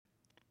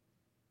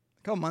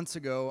A couple months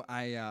ago,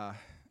 I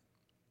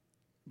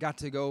got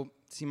to go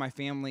see my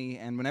family,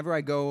 and whenever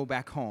I go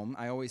back home,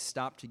 I always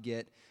stop to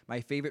get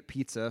my favorite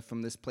pizza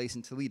from this place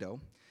in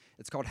Toledo.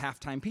 It's called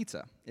Halftime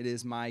Pizza. It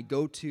is my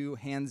go-to,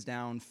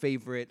 hands-down,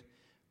 favorite,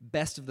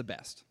 best of the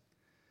best.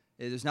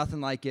 There's nothing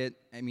like it.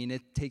 I mean,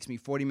 it takes me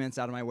 40 minutes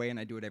out of my way, and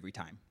I do it every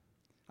time.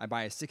 I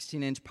buy a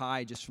 16-inch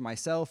pie just for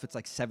myself. It's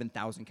like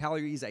 7,000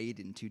 calories. I eat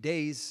it in 2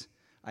 days.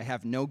 I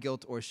have no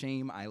guilt or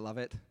shame. I love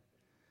it.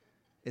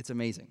 It's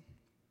amazing.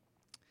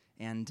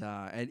 And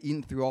I'd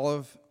eaten through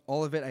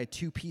all of it. I had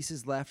 2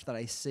 pieces left that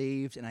I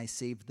saved, and I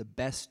saved the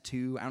best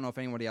 2. I don't know if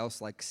anybody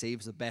else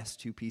saves the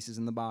best 2 pieces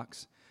in the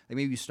box. Like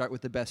maybe you start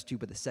with the best 2,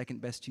 but the second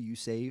best 2 you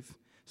save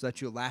so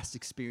that your last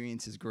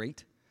experience is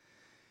great.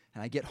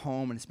 And I get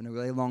home, and it's been a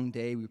really long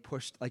day. We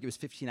pushed, it was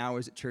 15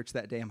 hours at church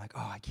that day. I'm like,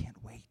 oh, I can't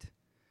wait.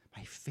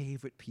 My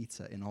favorite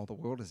pizza in all the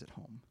world is at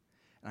home.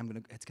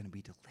 And it's going to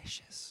be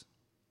delicious.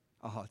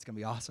 Oh, it's going to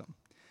be awesome.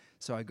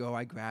 So I go,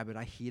 I grab it,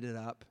 I heat it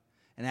up.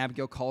 And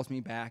Abigail calls me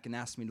back and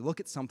asks me to look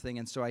at something,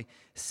 and so I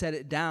set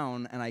it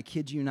down, and I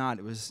kid you not,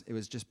 it was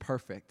just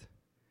perfect.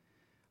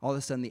 All of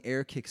a sudden, the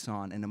air kicks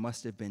on, and it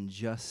must have been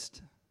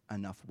just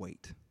enough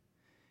weight.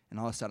 And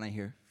all of a sudden, I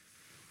hear,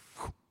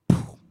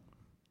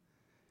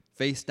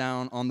 face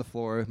down on the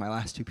floor with my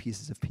last 2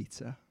 pieces of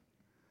pizza.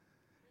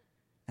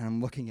 And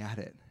I'm looking at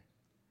it,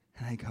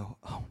 and I go,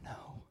 oh,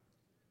 no.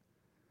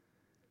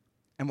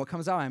 And what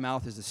comes out of my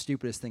mouth is the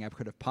stupidest thing I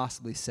could have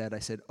possibly said. I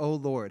said, oh,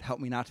 Lord, help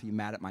me not to be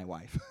mad at my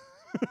wife.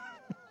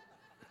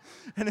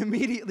 And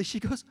immediately she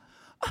goes,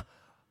 oh,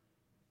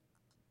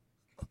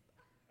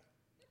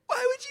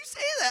 why would you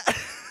say that?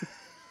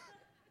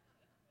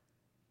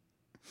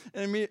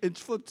 And it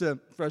flipped to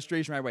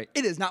frustration right away.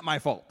 It is not my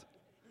fault.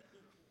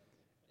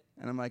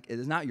 And I'm like, it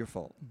is not your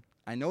fault.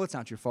 I know it's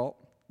not your fault.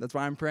 That's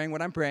why I'm praying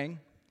what I'm praying.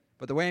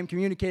 But the way I'm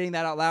communicating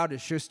that out loud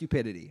is sure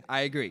stupidity.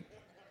 I agree.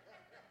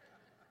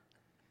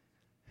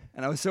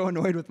 And I was so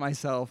annoyed with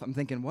myself. I'm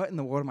thinking, what in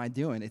the world am I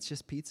doing? It's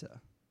just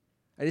pizza.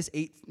 I just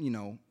ate,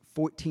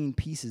 14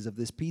 pieces of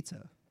this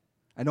pizza.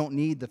 I don't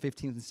need the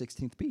 15th and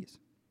 16th piece.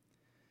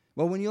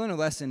 Well, when you learn a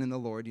lesson in the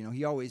Lord,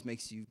 He always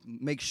makes you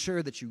make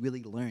sure that you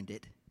really learned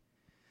it.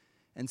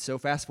 And so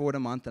fast forward a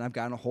month, and I've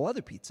gotten a whole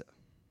other pizza.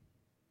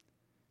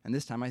 And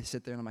this time I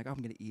sit there, and I'm like, oh, I'm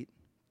going to eat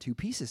 2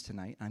 pieces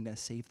tonight. I'm going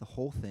to save the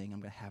whole thing. I'm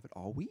going to have it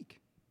all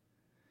week.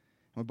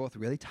 And we're both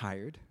really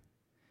tired.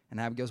 And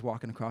Abigail's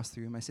walking across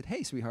the room. I said,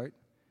 hey, sweetheart.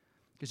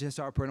 Because she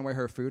started putting away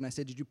her food, and I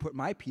said, did you put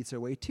my pizza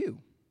away too?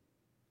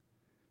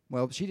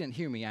 Well, she didn't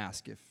hear me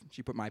ask if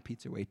she put my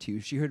pizza away too.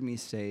 She heard me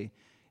say,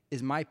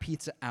 is my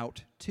pizza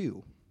out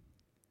too?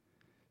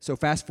 So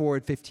fast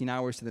forward 15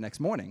 hours to the next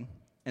morning,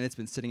 and it's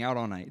been sitting out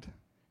all night.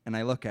 And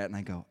I look at it, and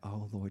I go,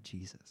 oh, Lord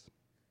Jesus.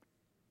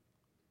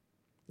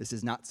 This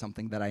is not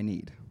something that I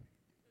need.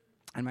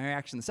 And my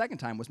reaction the second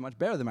time was much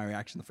better than my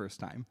reaction the first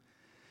time.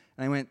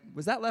 And I went,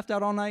 was that left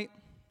out all night?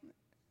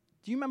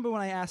 Do you remember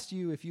when I asked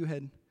you if you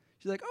had...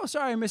 She's like, oh,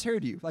 sorry, I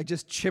misheard you.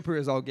 Just chipper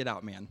as all get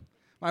out, man.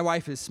 My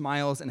wife is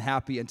smiles and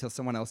happy until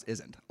someone else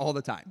isn't, all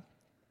the time.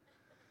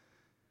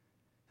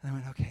 And I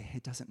went, okay,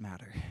 it doesn't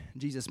matter.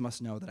 Jesus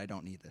must know that I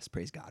don't need this,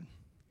 praise God.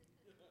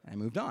 And I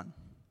moved on.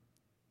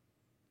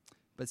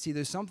 But see,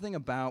 there's something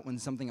about when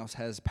something else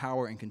has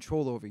power and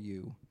control over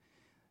you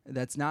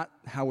that's not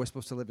how we're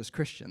supposed to live as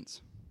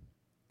Christians.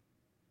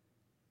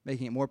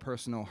 Making it more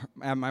personal.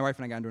 My wife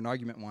and I got into an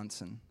argument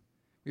once, and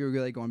we were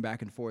really going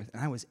back and forth,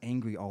 and I was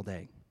angry all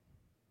day.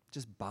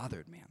 Just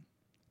bothered, man.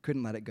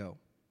 Couldn't let it go.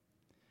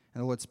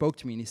 And the Lord spoke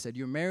to me, and He said,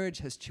 your marriage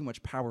has too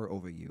much power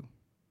over you.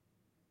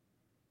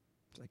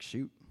 It's like,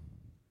 shoot.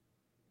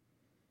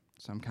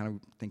 So I'm kind of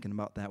thinking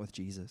about that with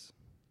Jesus.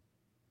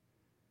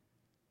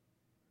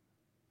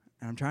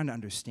 And I'm trying to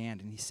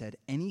understand, and He said,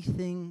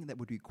 anything that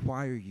would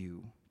require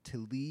you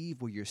to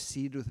leave where you're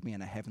seated with me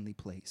in a heavenly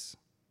place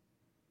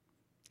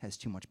has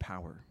too much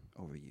power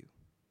over you.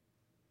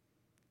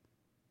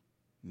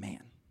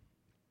 Man.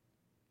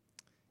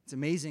 It's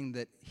amazing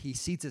that He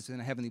seats us in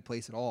a heavenly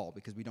place at all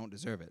because we don't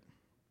deserve it.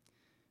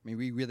 I mean,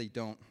 we really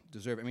don't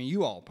deserve it. I mean,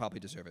 you all probably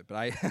deserve it,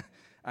 but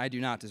I do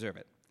not deserve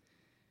it.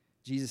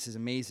 Jesus is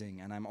amazing,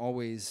 and I'm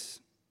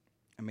always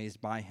amazed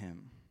by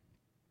Him.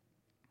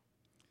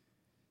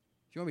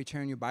 If you want me to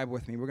turn your Bible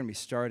with me, we're going to be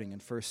starting in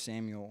 1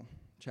 Samuel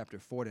chapter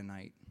 4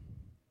 tonight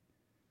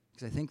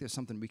because I think there's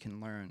something we can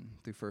learn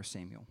through 1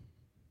 Samuel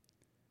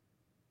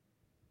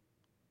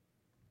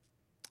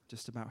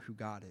just about who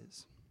God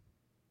is.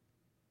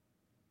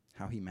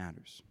 How He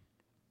matters.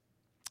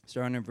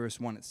 Starting in verse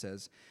 1, it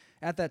says,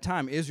 at that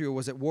time, Israel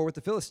was at war with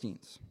the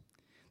Philistines.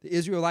 The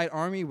Israelite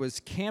army was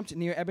camped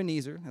near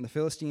Ebenezer, and the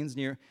Philistines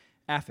near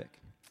Aphek.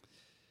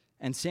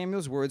 And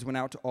Samuel's words went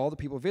out to all the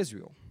people of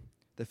Israel.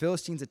 The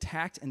Philistines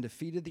attacked and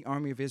defeated the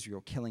army of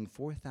Israel, killing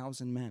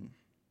 4,000 men.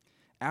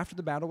 After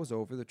the battle was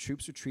over, the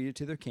troops retreated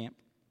to their camp,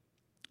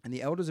 and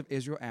the elders of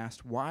Israel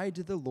asked, why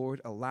did the Lord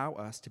allow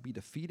us to be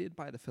defeated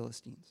by the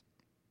Philistines?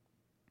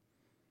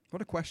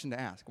 What a question to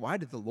ask. Why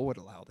did the Lord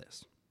allow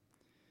this?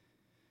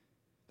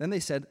 Then they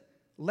said,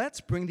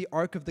 let's bring the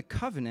ark of the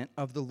covenant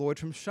of the Lord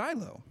from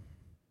Shiloh.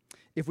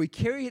 If we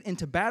carry it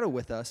into battle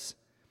with us,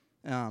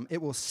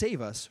 it will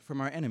save us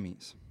from our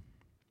enemies."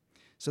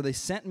 So they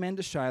sent men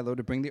to Shiloh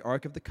to bring the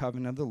ark of the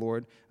covenant of the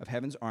Lord of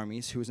heaven's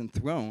armies, who was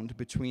enthroned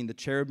between the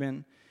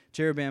cherubim,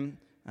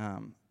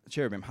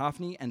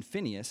 Hophni and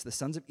Phinehas, the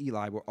sons of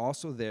Eli, were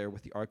also there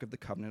with the ark of the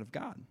covenant of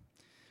God.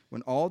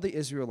 When all the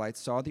Israelites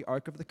saw the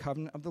ark of the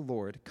covenant of the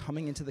Lord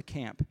coming into the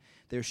camp,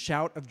 their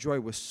shout of joy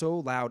was so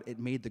loud it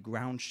made the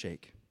ground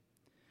shake.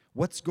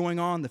 "What's going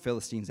on?" the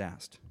Philistines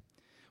asked.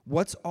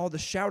 "What's all the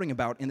shouting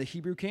about in the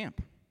Hebrew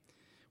camp?"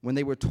 When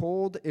they were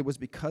told it was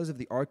because of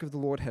the ark of the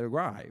Lord had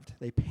arrived,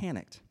 they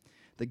panicked.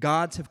 "The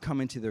gods have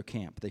come into their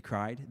camp," they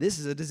cried. "This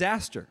is a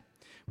disaster.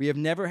 We have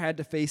never had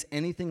to face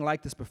anything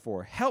like this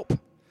before. Help!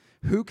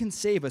 Who can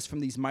save us from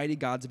these mighty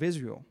gods of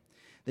Israel?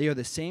 They are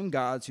the same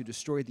gods who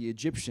destroyed the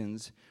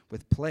Egyptians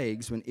with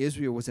plagues when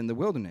Israel was in the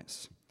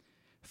wilderness.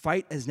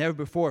 Fight as never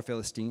before,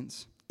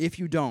 Philistines. If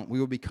you don't, we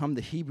will become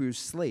the Hebrews'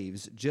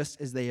 slaves just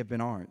as they have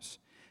been ours.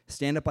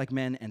 Stand up like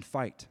men and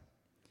fight."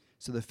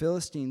 So the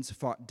Philistines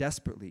fought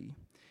desperately,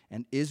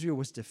 and Israel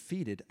was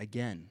defeated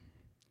again.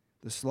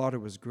 The slaughter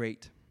was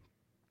great.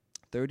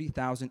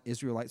 30,000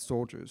 Israelite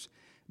soldiers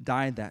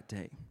died that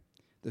day.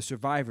 The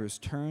survivors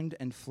turned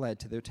and fled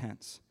to their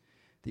tents.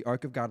 The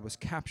ark of God was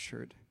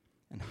captured,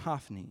 and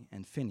Hophni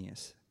and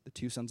Phinehas, the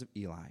two sons of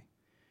Eli,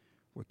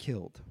 were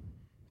killed.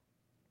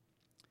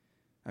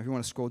 Now, if you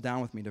want to scroll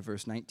down with me to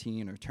verse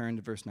 19 or turn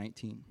to verse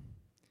 19,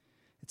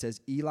 it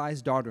says,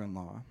 "Eli's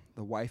daughter-in-law,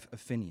 the wife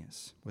of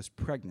Phinehas, was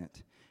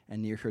pregnant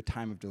and near her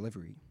time of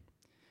delivery.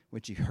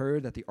 When she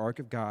heard that the ark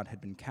of God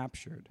had been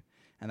captured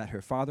and that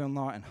her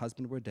father-in-law and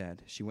husband were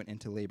dead, she went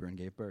into labor and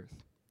gave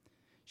birth.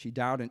 She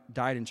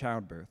died in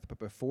childbirth, but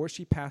before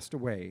she passed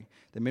away,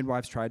 the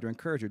midwives tried to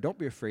encourage her. 'Don't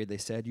be afraid,' they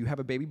said, 'you have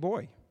a baby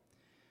boy.'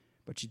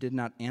 But she did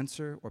not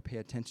answer or pay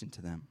attention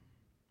to them.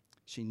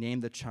 She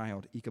named the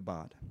child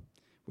Ichabod,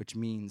 which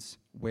means,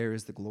 'Where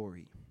is the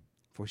glory?'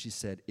 For she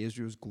said,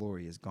 'Israel's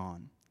glory is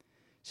gone.'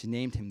 She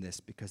named him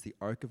this because the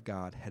ark of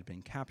God had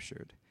been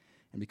captured,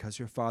 and because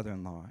her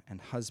father-in-law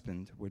and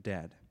husband were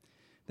dead.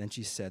 Then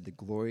she said, 'The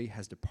glory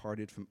has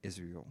departed from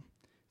Israel,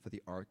 for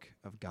the ark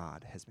of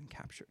God has been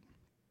captured.'"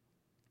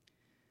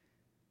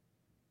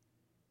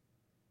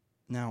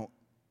 Now,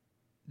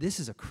 this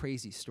is a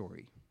crazy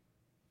story.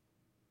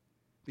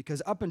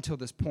 Because up until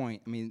this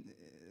point,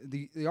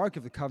 the Ark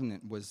of the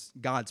Covenant was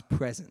God's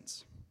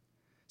presence.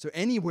 So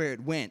anywhere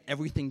it went,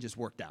 everything just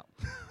worked out.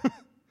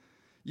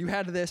 You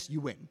had this,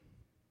 you win.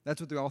 That's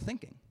what they're all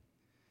thinking.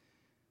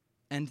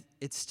 And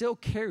it still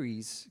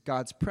carries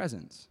God's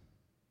presence.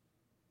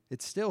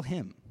 It's still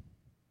him.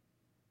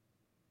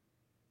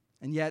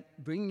 And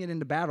yet, bringing it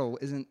into battle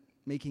isn't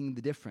making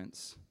the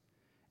difference.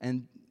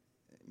 And,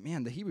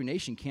 man, the Hebrew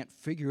nation can't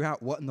figure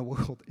out what in the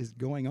world is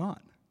going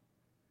on.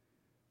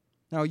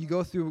 Now, you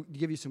go through, to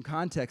give you some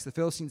context, the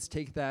Philistines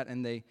take that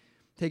and they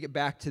take it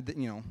back to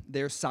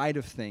their side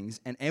of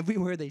things, and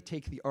everywhere they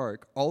take the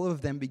ark, all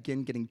of them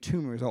begin getting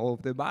tumors all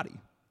over their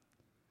body.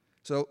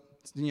 So,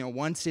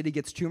 one city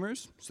gets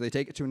tumors, so they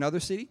take it to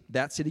another city.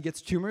 That city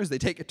gets tumors, they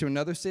take it to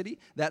another city.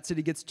 That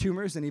city gets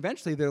tumors, and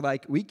eventually they're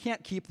like, "We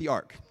can't keep the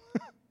ark.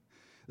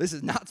 This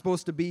is not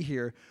supposed to be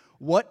here.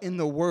 What in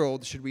the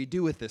world should we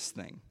do with this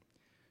thing?"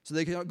 So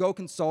they go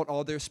consult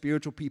all their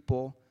spiritual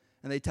people,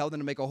 and they tell them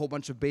to make a whole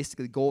bunch of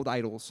basically gold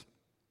idols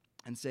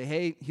and say,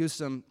 "Hey, here's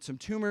some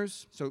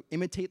tumors, so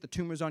imitate the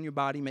tumors on your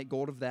body, make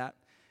gold of that.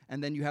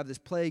 And then you have this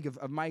plague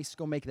of mice,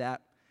 go make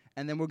that.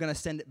 And then we're going to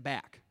send it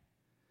back.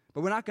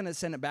 But we're not going to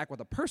send it back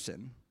with a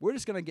person. We're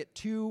just going to get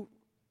two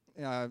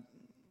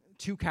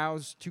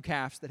calves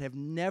that have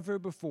never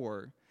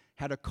before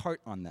had a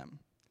cart on them.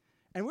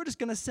 And we're just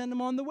going to send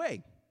them on the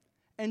way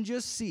and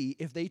just see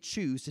if they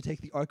choose to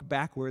take the ark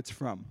back where it's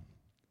from."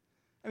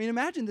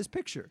 Imagine this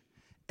picture.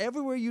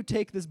 Everywhere you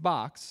take this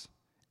box,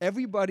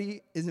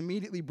 everybody is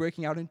immediately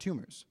breaking out in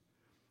tumors.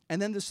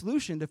 And then the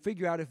solution to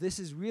figure out if this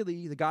is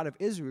really the God of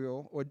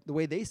Israel, or the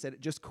way they said it,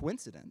 just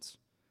coincidence,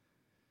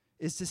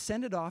 is to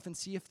send it off and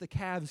see if the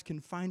calves can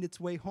find its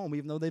way home,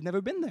 even though they've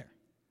never been there.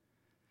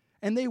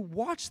 And they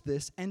watch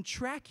this and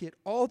track it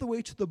all the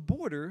way to the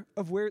border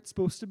of where it's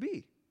supposed to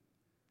be.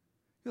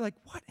 You're like,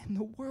 what in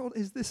the world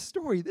is this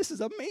story? This is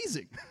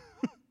amazing.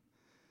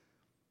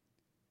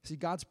 See,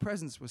 God's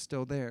presence was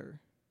still there,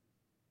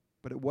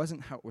 but it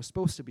wasn't how it was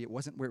supposed to be. It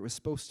wasn't where it was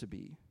supposed to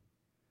be.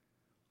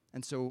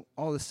 And so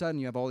all of a sudden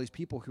you have all these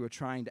people who are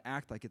trying to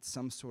act like it's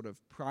some sort of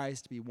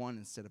prize to be won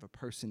instead of a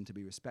person to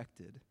be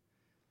respected.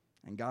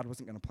 And God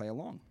wasn't going to play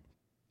along,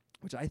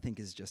 which I think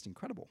is just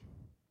incredible.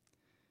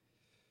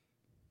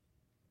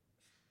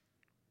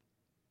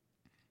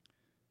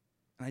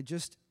 And you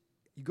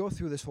go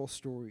through this whole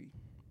story.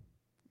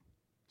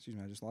 Excuse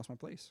me, I just lost my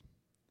place.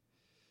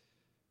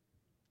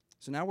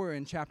 So now we're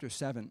in chapter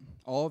 7.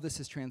 All of this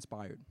has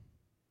transpired.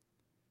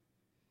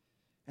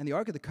 And the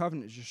Ark of the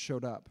Covenant just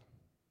showed up.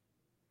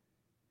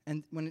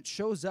 And when it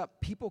shows up,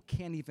 people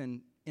can't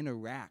even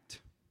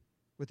interact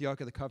with the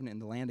Ark of the Covenant in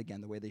the land again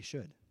the way they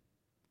should.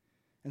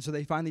 And so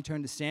they finally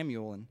turn to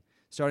Samuel, and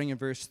starting in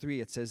verse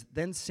 3, it says,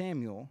 "Then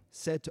Samuel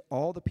said to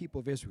all the people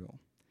of Israel,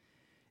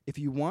 If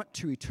you want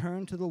to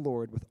return to the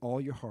Lord with all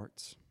your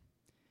hearts,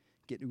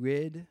 get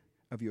rid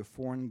of your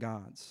foreign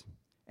gods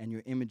and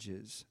your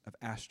images of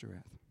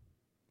Ashtoreth.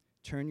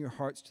 Turn your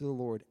hearts to the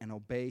Lord and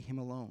obey him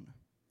alone.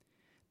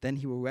 Then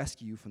he will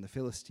rescue you from the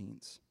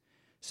Philistines.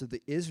 So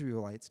the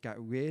Israelites got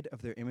rid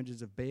of their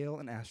images of Baal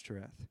and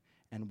Ashtoreth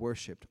and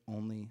worshipped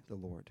only the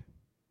Lord.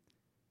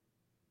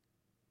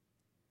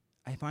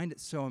 I find it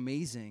so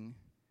amazing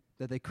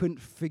that they couldn't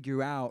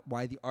figure out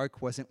why the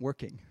ark wasn't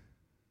working.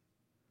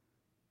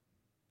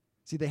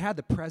 See, they had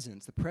the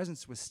presence. The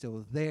presence was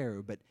still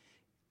there, but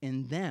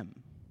in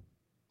them,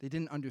 they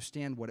didn't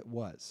understand what it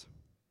was.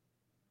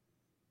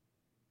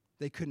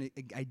 They couldn't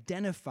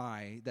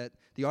identify that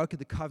the Ark of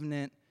the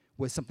Covenant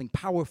was something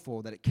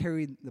powerful, that it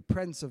carried the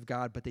presence of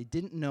God, but they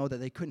didn't know that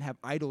they couldn't have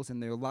idols in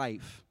their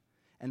life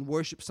and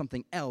worship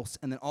something else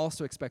and then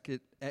also expect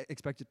it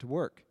to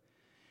work.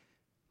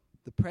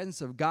 The presence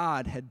of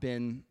God had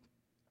been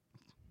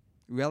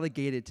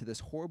relegated to this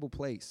horrible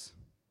place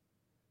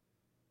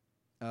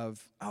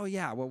of, oh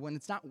yeah, well, when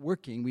it's not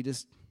working, we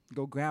just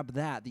go grab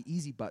that, the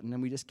easy button,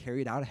 and we just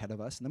carry it out ahead of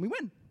us, and then we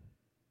win.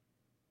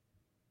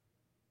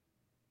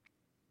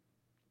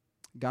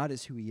 God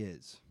is who he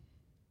is.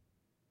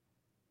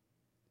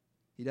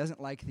 He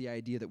doesn't like the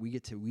idea that we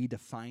get to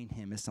redefine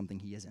him as something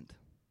he isn't.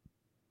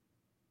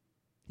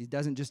 He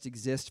doesn't just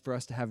exist for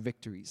us to have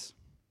victories.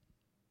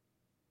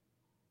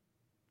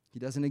 He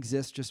doesn't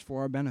exist just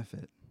for our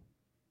benefit.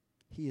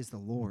 He is the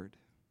Lord.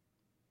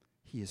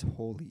 He is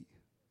holy.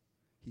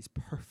 He's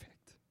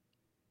perfect.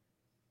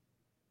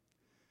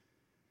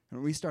 And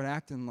when we start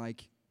acting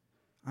like,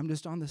 I'm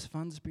just on this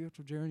fun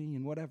spiritual journey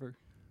and whatever,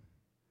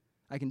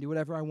 I can do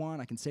whatever I want,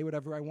 I can say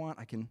whatever I want,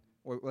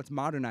 or let's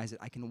modernize it,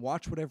 I can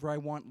watch whatever I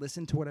want,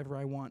 listen to whatever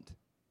I want.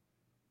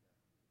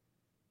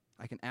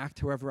 I can act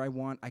however I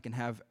want, I can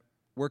have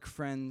work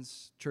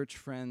friends, church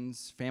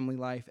friends, family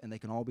life, and they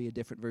can all be a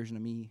different version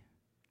of me.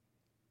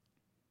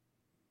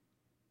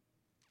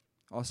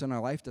 All of a sudden,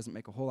 our life doesn't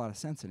make a whole lot of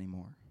sense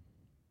anymore.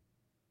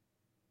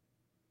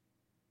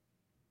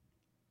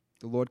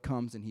 The Lord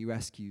comes and he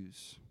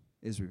rescues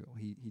Israel.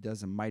 He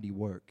does a mighty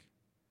work.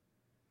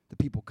 The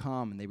people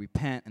come and they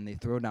repent and they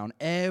throw down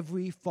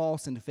every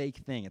false and fake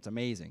thing. It's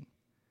amazing.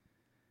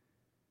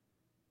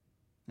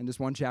 And just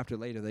one chapter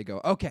later, they go,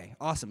 okay,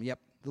 awesome, yep,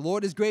 the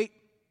Lord is great.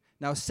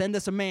 Now send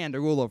us a man to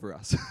rule over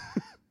us.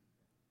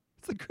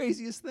 It's the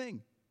craziest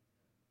thing.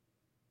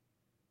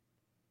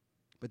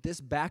 But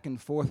this back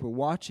and forth we're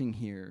watching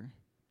here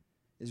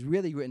is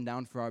really written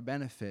down for our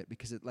benefit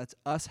because it lets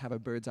us have a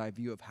bird's eye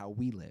view of how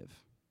we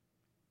live.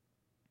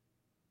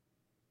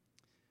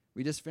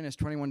 We just finished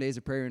 21 days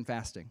of prayer and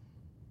fasting.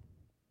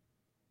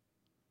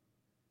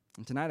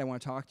 And tonight I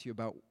want to talk to you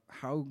about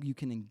how you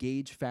can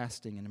engage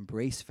fasting and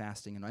embrace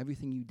fasting and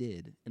everything you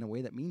did in a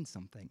way that means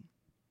something.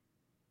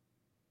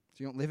 So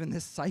you don't live in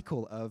this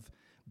cycle of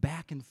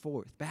back and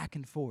forth, back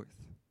and forth.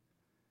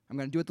 I'm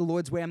going to do it the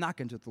Lord's way, I'm not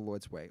going to do it the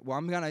Lord's way. Well,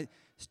 I'm going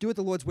to do it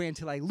the Lord's way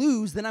until I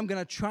lose, then I'm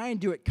going to try and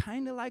do it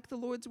kind of like the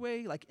Lord's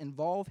way, like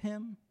involve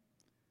him,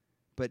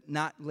 but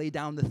not lay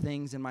down the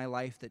things in my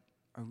life that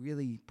are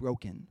really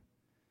broken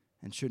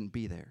and shouldn't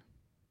be there.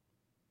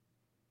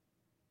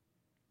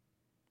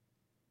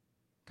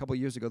 A couple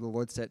years ago, the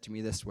Lord said to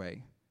me this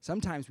way,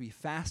 sometimes we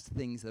fast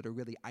things that are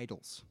really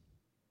idols.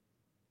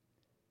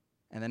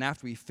 And then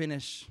after we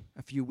finish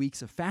a few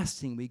weeks of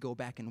fasting, we go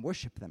back and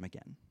worship them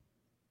again.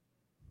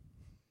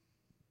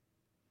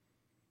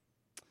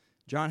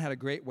 John had a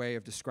great way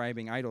of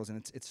describing idols, and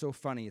it's so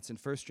funny. It's in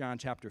 1 John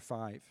chapter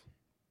 5.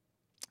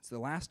 It's the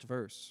last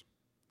verse.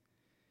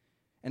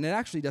 And it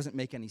actually doesn't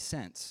make any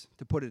sense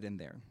to put it in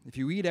there. If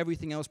you read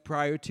everything else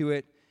prior to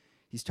it,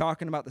 he's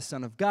talking about the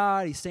Son of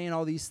God, he's saying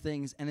all these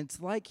things, and it's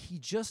like he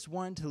just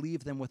wanted to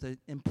leave them with an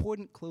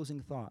important closing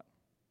thought.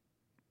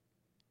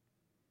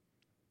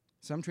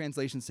 Some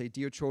translations say,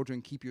 "Dear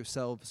children, keep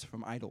yourselves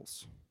from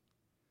idols."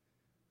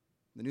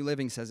 The New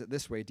Living says it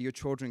this way, "Dear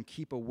children,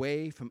 keep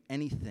away from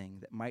anything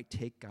that might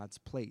take God's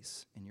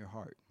place in your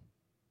heart."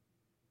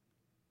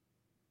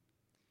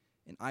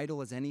 An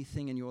idol is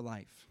anything in your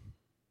life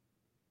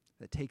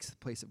that takes the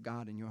place of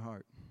God in your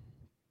heart.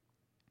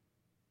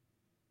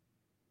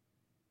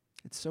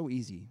 It's so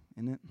easy,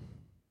 isn't it?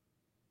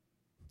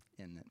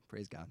 Isn't it?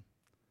 Praise God.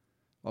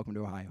 Welcome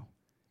to Ohio.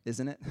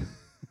 Isn't it?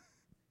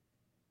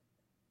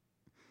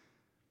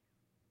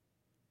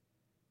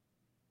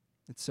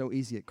 It's so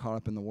easy to get caught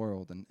up in the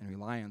world and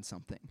rely on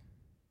something.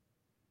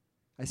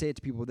 I say it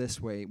to people this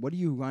way, what do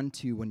you run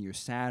to when you're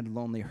sad,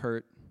 lonely,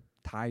 hurt,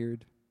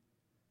 tired,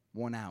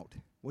 worn out?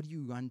 What do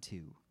you run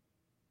to?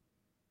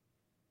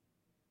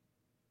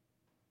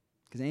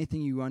 Because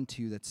anything you run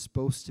to that's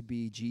supposed to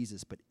be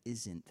Jesus but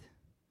isn't,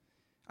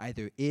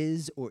 either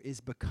is or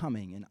is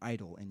becoming an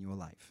idol in your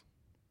life.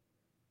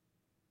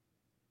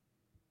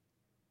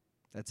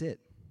 That's it.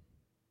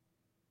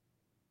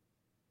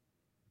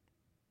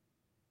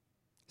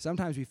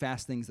 Sometimes we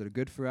fast things that are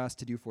good for us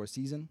to do for a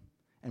season,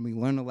 and we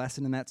learn a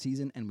lesson in that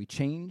season, and we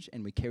change,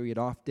 and we carry it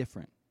off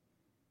different.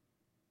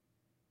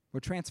 We're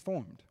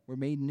transformed. We're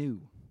made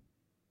new.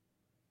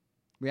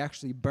 We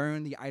actually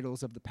burn the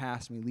idols of the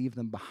past and we leave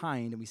them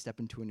behind and we step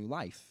into a new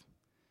life,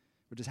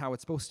 which is how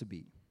it's supposed to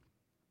be.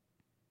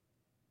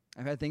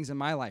 I've had things in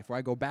my life where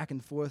I go back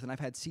and forth, and I've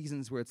had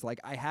seasons where it's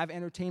like I have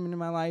entertainment in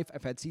my life.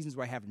 I've had seasons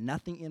where I have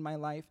nothing in my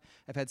life.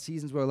 I've had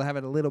seasons where I'll have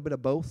it a little bit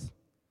of both.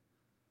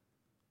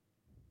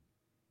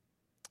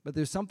 But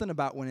there's something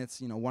about when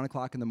it's, 1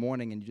 o'clock in the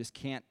morning and you just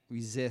can't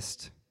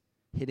resist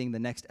hitting the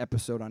next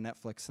episode on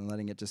Netflix and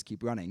letting it just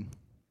keep running.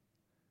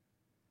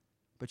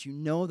 But you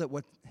know that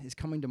what is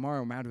coming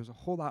tomorrow matters a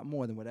whole lot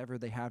more than whatever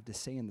they have to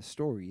say in the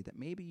story, that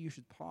maybe you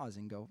should pause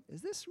and go,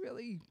 is this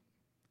really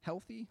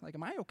healthy? Like,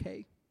 am I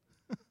okay?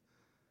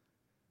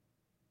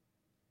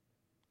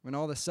 When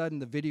all of a sudden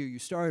the video you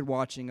started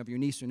watching of your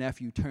niece or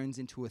nephew turns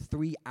into a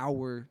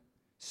 3-hour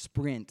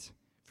sprint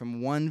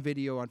from one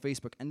video on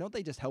Facebook. And don't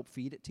they just help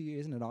feed it to you?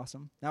 Isn't it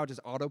awesome? Now it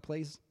just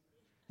autoplays.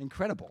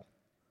 Incredible.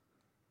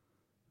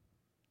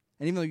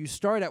 And even though you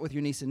start out with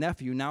your niece and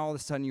nephew, now all of a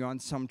sudden you're on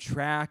some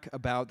track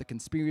about the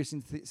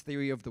conspiracy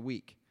theory of the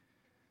week.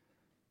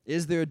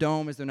 Is there a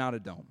dome? Is there not a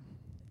dome?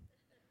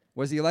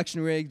 Was the election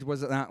rigged?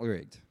 Was it not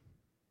rigged?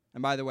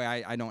 And by the way,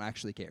 I don't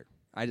actually care.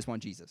 I just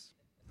want Jesus.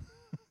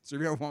 So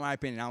if you ever want my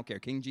opinion, I don't care.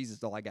 King Jesus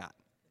is all I got.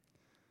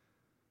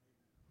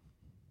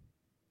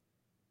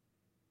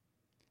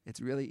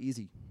 It's really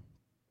easy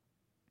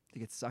to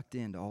get sucked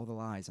into all the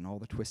lies and all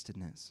the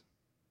twistedness.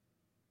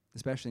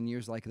 Especially in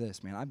years like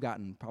this, man. I've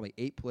gotten probably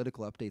 8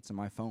 political updates on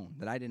my phone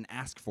that I didn't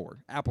ask for.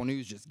 Apple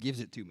News just gives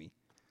it to me.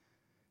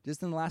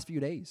 Just in the last few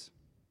days.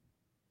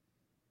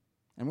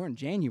 And we're in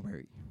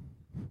January.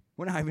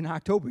 We're not even in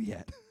October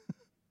yet.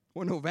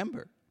 Or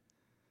November.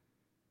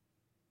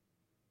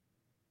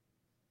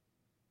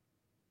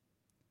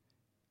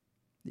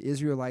 The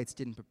Israelites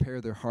didn't prepare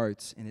their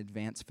hearts in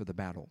advance for the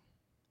battle.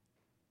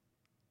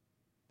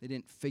 They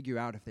didn't figure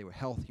out if they were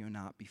healthy or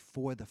not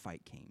before the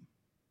fight came.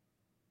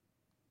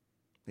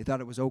 They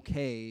thought it was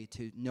okay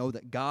to know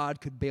that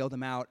God could bail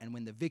them out and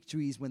win the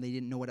victories when they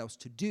didn't know what else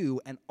to do,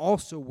 and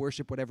also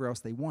worship whatever else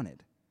they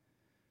wanted.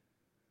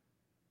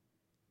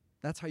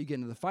 That's how you get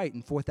into the fight,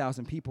 and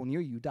 4,000 people near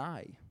you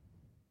die.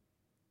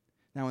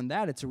 Now in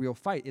that, it's a real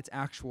fight. It's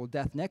actual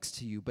death next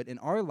to you. But in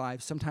our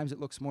lives, sometimes it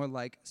looks more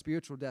like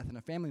spiritual death in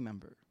a family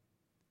member.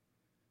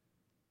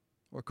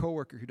 Or a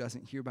coworker who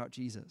doesn't hear about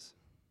Jesus.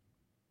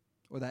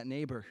 Or that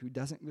neighbor who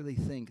doesn't really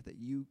think that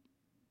you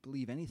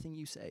believe anything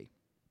you say.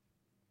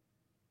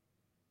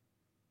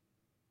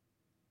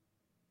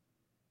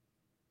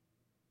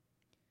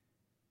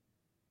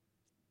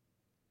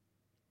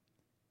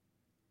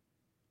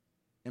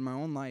 In my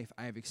own life,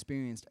 I have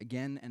experienced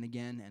again and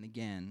again and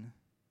again,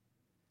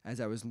 as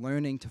I was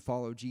learning to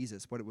follow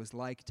Jesus, what it was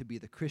like to be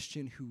the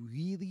Christian who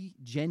really,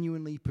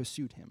 genuinely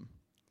pursued him,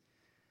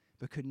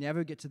 but could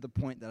never get to the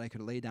point that I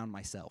could lay down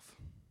myself.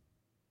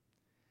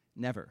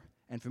 Never.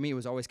 And for me, it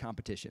was always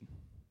competition.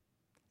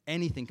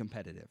 Anything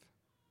competitive.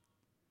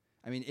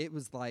 I mean, it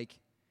was like,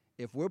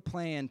 if we're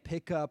playing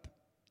pick-up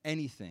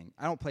anything,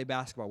 I don't play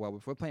basketball well, but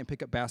if we're playing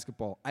pick-up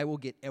basketball, I will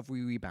get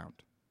every rebound.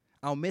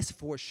 I'll miss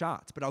 4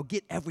 shots, but I'll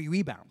get every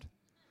rebound.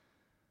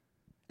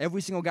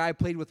 Every single guy I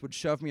played with would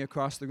shove me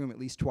across the room at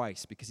least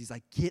twice because he's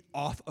like, get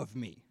off of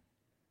me.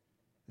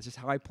 That's just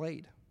how I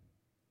played.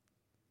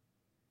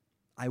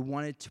 I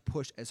wanted to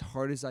push as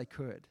hard as I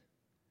could.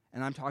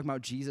 And I'm talking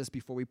about Jesus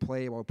before we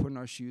play, while we're putting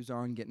our shoes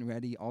on, getting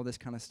ready, all this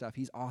kind of stuff.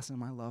 He's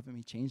awesome. I love him.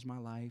 He changed my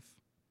life.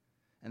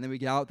 And then we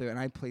get out there, and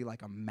I play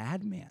like a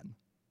madman.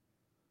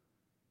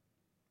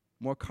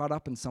 More caught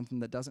up in something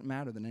that doesn't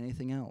matter than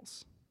anything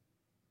else.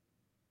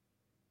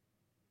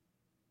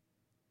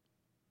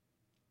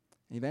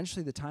 And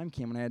eventually the time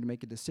came when I had to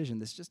make a decision.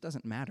 This just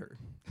doesn't matter.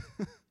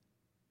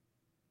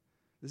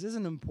 This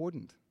isn't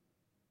important.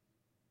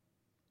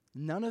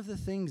 None of the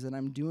things that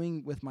I'm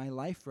doing with my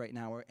life right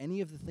now are any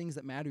of the things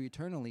that matter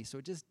eternally, so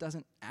it just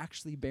doesn't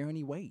actually bear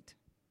any weight.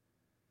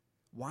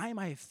 Why am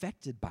I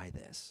affected by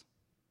this?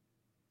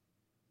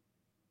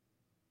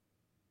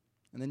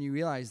 And then you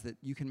realize that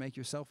you can make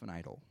yourself an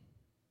idol.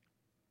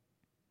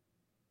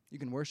 You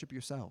can worship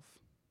yourself.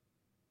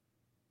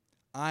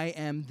 I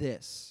am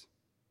this.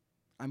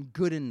 I'm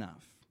good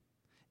enough.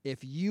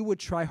 If you would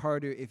try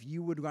harder, if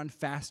you would run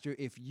faster,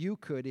 if you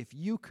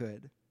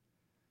could,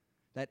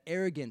 that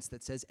arrogance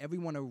that says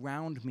everyone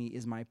around me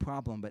is my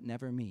problem, but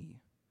never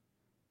me.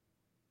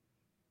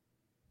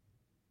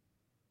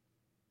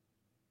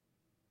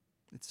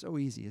 It's so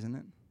easy, isn't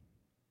it?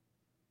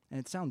 And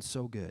it sounds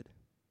so good.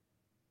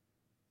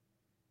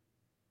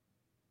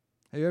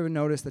 Have you ever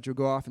noticed that you'll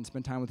go off and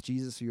spend time with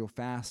Jesus, or you'll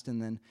fast,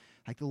 and then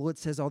like the Lord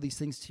says all these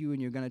things to you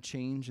and you're going to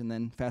change, and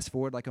then fast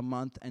forward like a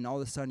month, and all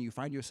of a sudden you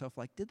find yourself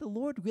like, did the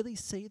Lord really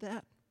say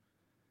that?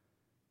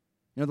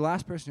 You know, the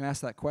last person who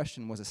asked that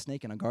question was a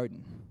snake in a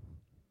garden.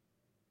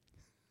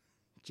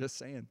 Just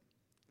saying.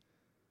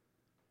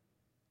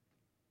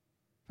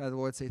 I've had the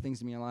Lord say things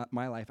to me in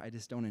my life I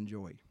just don't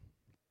enjoy.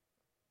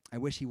 I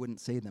wish he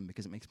wouldn't say them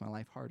because it makes my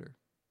life harder.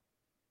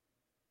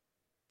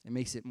 It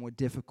makes it more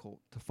difficult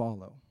to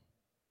follow.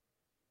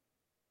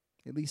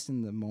 At least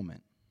in the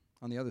moment.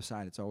 On the other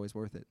side, it's always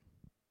worth it.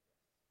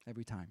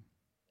 Every time.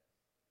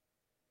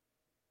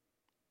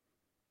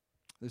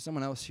 There's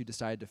someone else who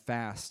decided to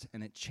fast,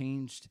 and it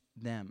changed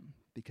them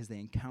because they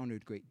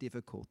encountered great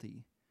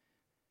difficulty.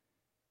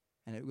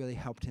 And it really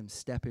helped him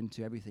step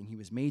into everything he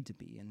was made to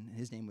be, and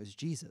his name was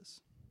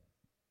Jesus.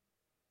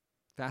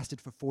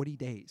 Fasted for 40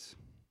 days.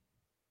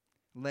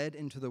 Led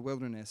into the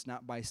wilderness,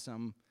 not by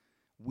some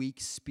weak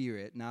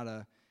spirit, not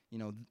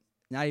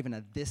even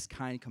a this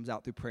kind comes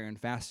out through prayer and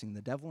fasting.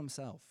 The devil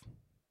himself.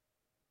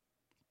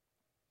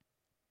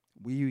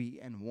 Weary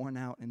and worn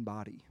out in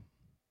body.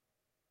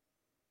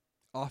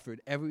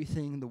 Offered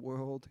everything the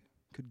world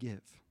could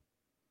give.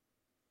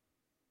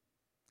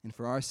 And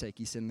for our sake,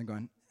 he's sitting there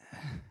going,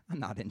 I'm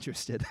not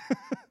interested.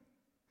 The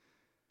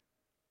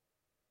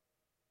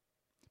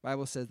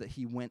Bible says that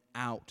he went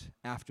out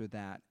after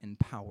that in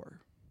power.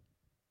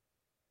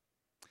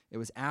 It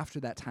was after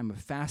that time of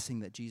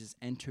fasting that Jesus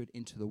entered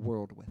into the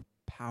world with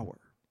power.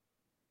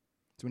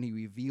 It's when he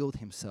revealed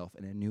himself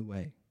in a new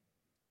way.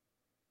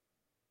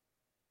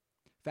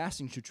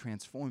 Fasting should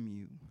transform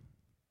you.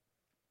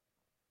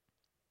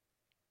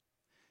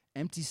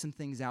 Empty some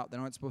things out that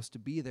aren't supposed to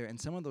be there, and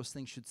some of those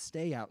things should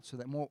stay out so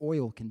that more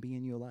oil can be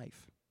in your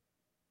life.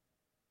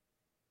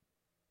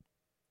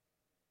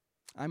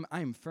 I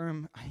am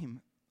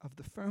of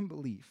the firm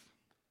belief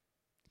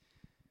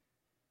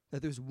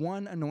that there's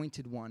one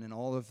anointed one in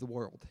all of the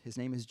world. His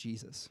name is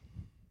Jesus.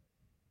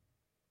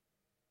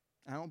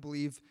 I don't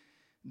believe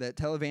that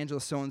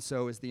televangelist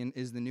so-and-so is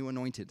the new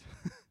anointed.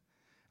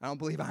 I don't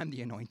believe I'm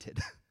the anointed.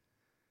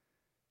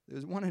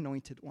 There's one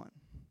anointed one.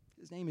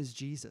 His name is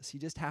Jesus. He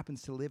just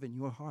happens to live in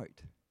your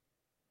heart.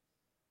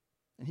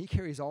 And he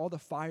carries all the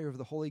fire of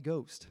the Holy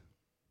Ghost,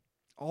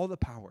 all the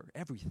power,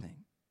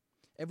 everything.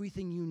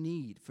 Everything you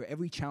need for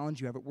every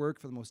challenge you have at work,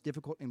 for the most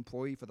difficult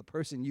employee, for the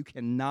person you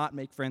cannot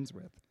make friends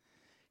with.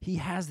 He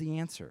has the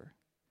answer.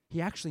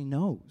 He actually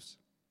knows.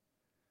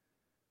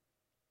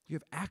 You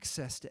have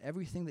access to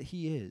everything that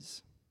he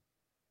is.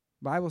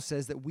 The Bible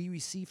says that we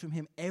receive from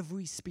him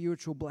every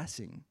spiritual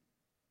blessing.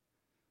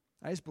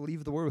 I just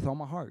believe the word with all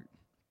my heart.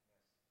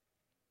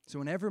 So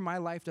whenever my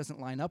life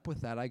doesn't line up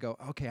with that, I go,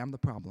 okay, I'm the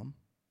problem.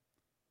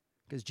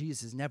 Because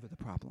Jesus is never the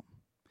problem.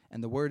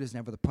 And the word is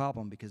never the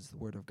problem because it's the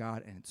word of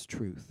God and it's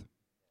truth.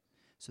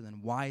 So then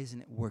why isn't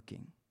it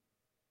working?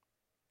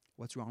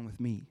 What's wrong with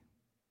me?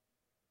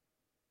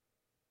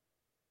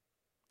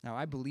 Now,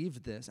 I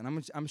believed this,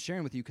 and I'm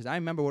sharing with you because I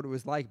remember what it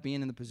was like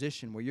being in the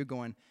position where you're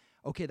going,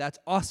 okay, that's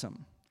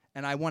awesome,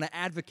 and I want to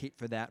advocate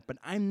for that, but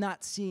I'm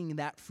not seeing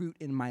that fruit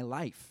in my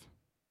life.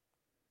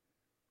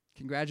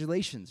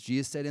 Congratulations.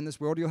 Jesus said, in this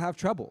world you'll have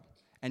trouble,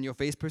 and you'll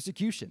face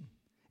persecution.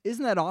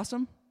 Isn't that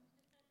awesome?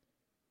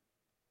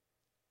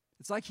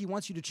 It's like he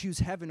wants you to choose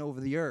heaven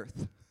over the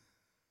earth.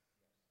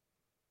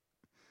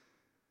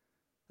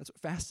 That's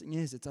what fasting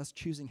is. It's us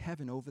choosing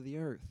heaven over the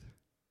earth.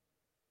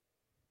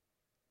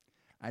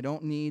 I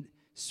don't need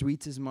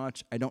sweets as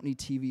much. I don't need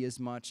TV as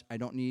much. I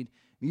don't need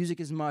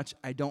music as much.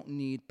 I don't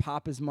need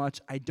pop as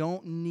much. I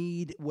don't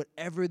need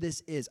whatever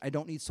this is. I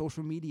don't need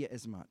social media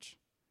as much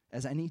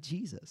as I need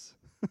Jesus.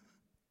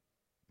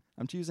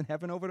 I'm choosing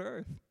heaven over to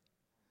earth.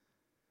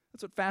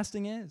 That's what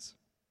fasting is.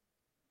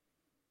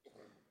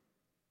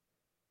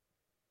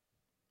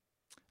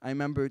 I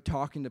remember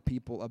talking to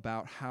people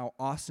about how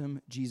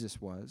awesome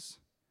Jesus was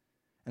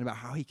and about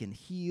how he can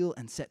heal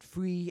and set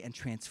free and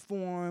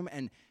transform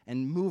and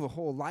move a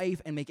whole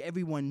life and make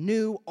everyone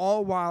new,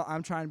 all while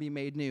I'm trying to be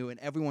made new, and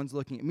everyone's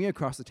looking at me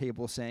across the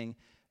table saying,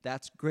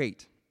 that's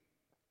great.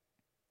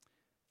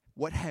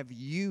 What have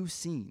you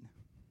seen?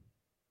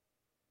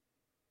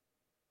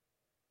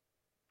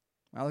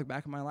 When I look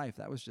back at my life,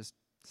 that was just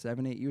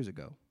 7-8 years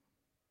ago.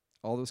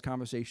 All those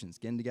conversations,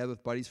 getting together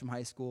with buddies from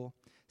high school,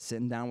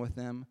 sitting down with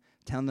them,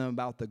 telling them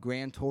about the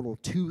grand total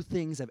 2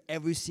 things I've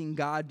ever seen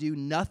God do,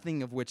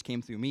 nothing of which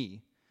came through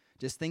me,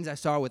 just things I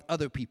saw with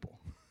other people.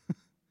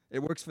 It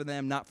works for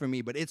them, not for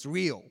me, but it's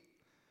real.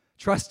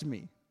 Trust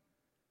me.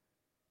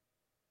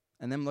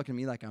 And them looking at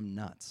me like I'm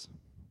nuts.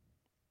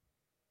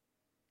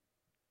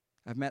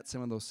 I've met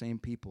some of those same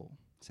people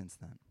since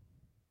then.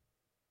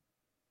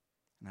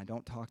 And I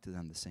don't talk to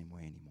them the same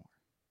way anymore.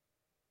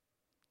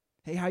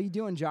 Hey, how you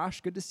doing,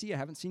 Josh? Good to see you. I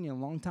haven't seen you in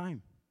a long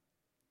time.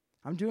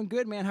 I'm doing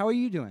good, man. How are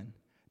you doing?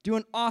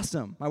 Doing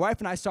awesome. My wife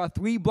and I saw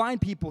 3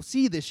 blind people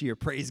see this year.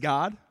 Praise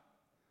God.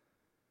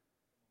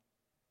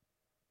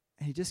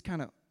 And he just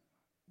kind of,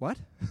 what?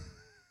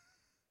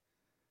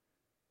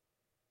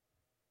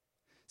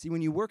 See,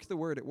 when you work the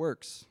word, it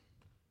works.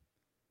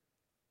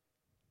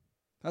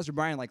 Pastor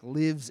Brian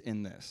lives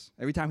in this.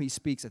 Every time he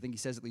speaks, I think he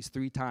says at least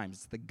 3 times.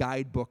 It's the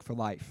guidebook for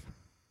life.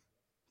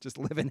 Just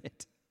live in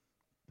it.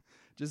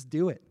 Just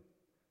do it.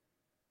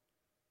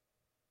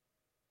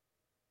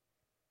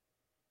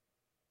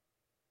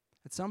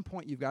 At some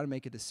point, you've got to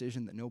make a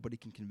decision that nobody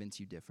can convince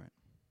you different.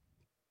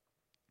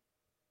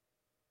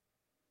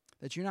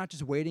 That you're not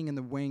just waiting in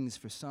the wings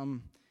for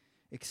some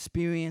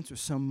experience or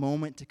some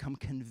moment to come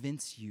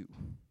convince you.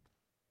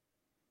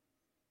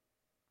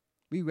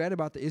 We read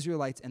about the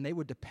Israelites, and they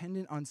were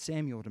dependent on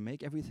Samuel to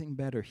make everything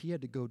better. He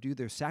had to go do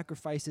their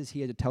sacrifices.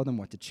 He had to tell them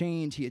what to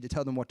change. He had to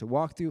tell them what to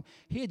walk through.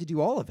 He had to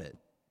do all of it.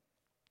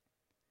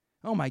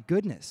 Oh my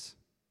goodness.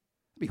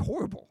 It'd be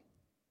horrible.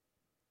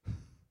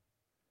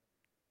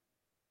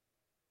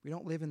 We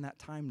don't live in that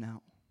time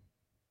now.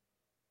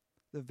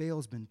 The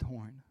veil's been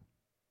torn.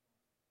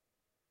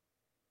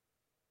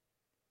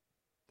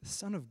 The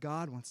Son of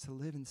God wants to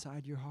live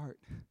inside your heart.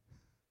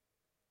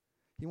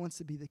 He wants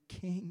to be the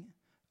king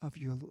of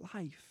your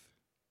life,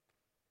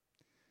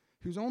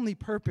 whose only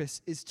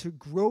purpose is to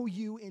grow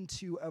you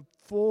into a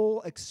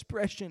full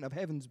expression of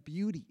heaven's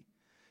beauty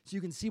so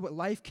you can see what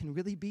life can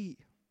really be.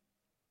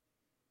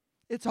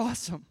 It's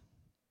awesome.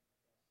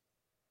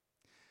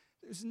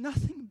 There's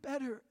nothing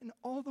better in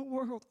all the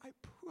world, I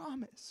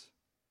promise.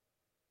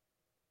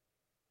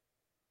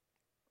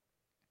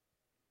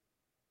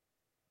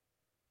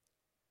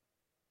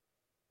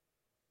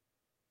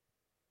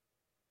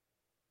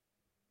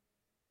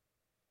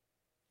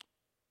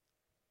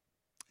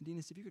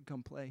 Dinas, if you could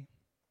come play.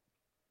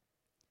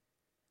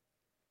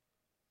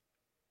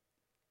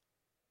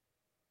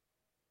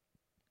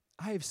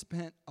 I have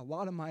spent a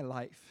lot of my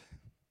life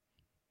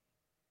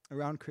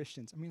around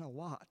Christians. I mean, a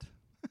lot.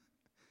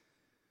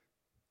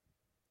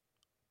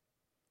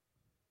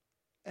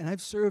 And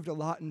I've served a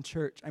lot in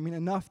church. I mean,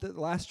 enough that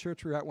the last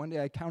church we were at one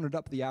day, I counted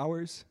up the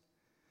hours.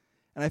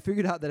 And I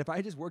figured out that if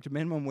I just worked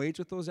minimum wage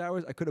with those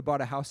hours, I could have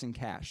bought a house in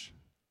cash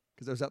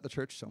because I was at the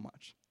church so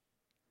much.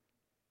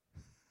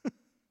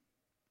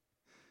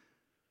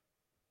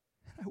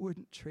 I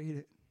wouldn't trade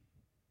it.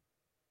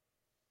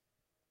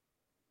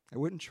 I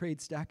wouldn't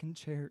trade stacking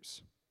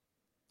chairs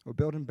or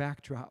building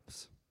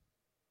backdrops.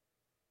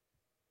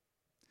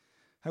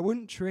 I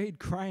wouldn't trade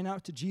crying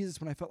out to Jesus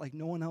when I felt like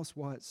no one else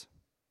was.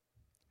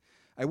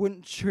 I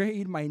wouldn't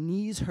trade my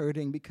knees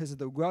hurting because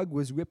the rug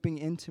was ripping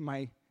into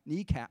my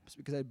kneecaps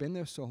because I'd been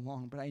there so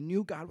long, but I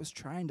knew God was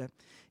trying to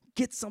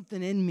get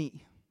something in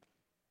me.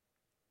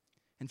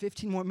 And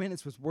 15 more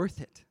minutes was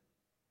worth it.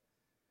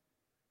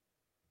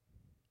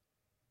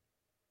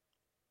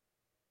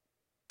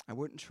 I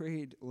wouldn't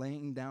trade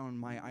laying down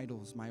my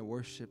idols, my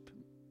worship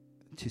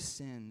to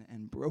sin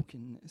and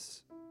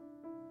brokenness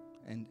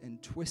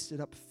and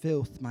twisted up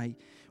filth, my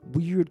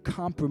weird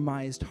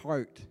compromised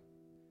heart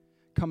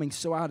coming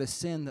so out of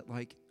sin that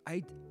like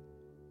I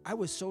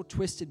was so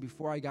twisted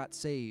before I got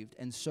saved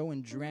and so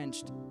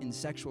drenched in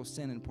sexual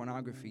sin and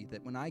pornography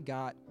that when I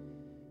got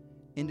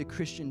into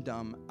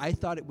Christendom, I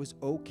thought it was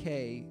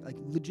okay, like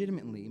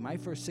legitimately. My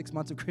first 6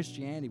 months of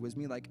Christianity was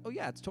me like, oh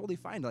yeah, it's totally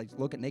fine to like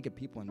look at naked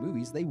people in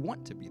movies. They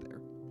want to be there.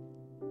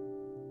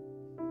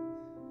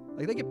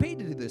 Like they get paid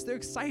to do this. They're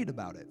excited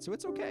about it, so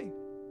it's okay.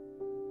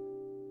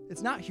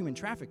 It's not human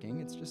trafficking.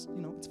 It's just,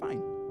 it's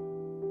fine.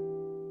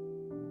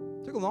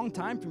 It took a long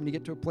time for me to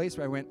get to a place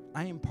where I went,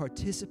 I am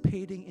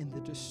participating in the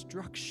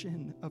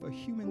destruction of a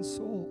human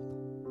soul.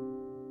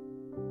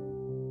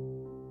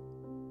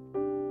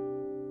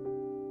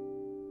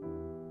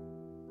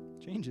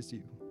 Changes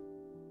you.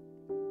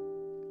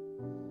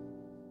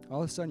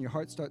 All of a sudden, your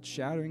heart starts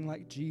shattering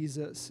like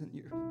Jesus, and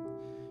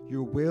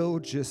your will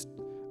just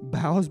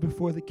bows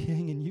before the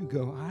King, and you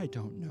go, I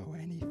don't know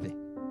anything.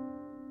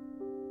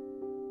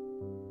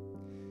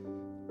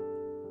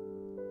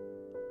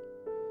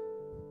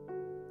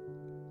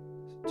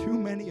 Too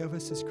many of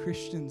us as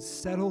Christians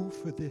settle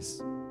for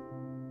this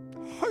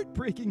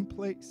heartbreaking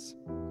place.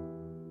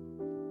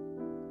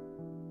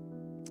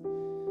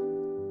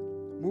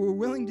 We're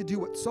willing to do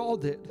what Saul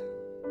did.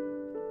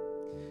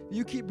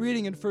 You keep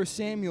reading in 1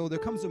 Samuel, there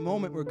comes a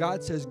moment where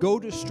God says, go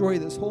destroy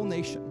this whole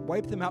nation,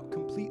 wipe them out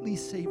completely,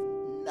 save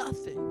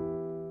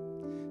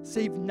nothing.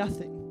 Save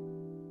nothing.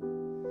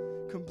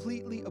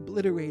 Completely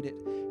obliterate it.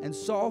 And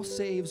Saul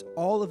saves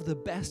all of the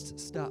best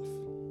stuff.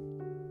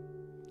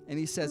 And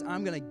he says,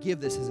 I'm going to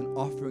give this as an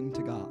offering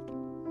to God.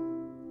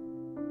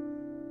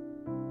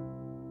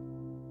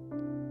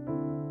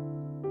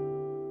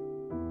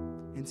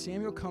 And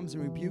Samuel comes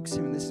and rebukes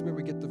him, and this is where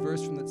we get the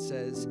verse from that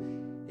says,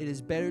 it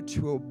is better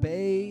to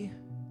obey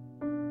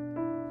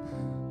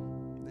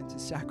than to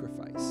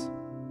sacrifice.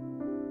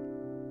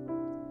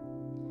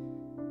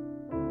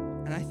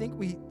 And I think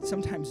we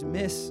sometimes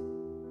miss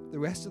the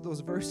rest of those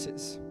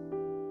verses.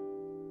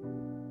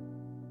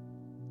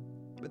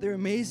 But they're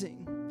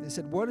amazing. They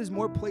said, what is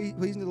more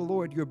pleasing to the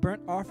Lord, your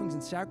burnt offerings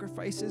and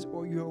sacrifices,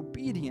 or your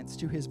obedience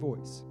to his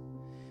voice?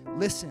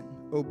 Listen,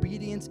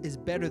 obedience is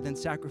better than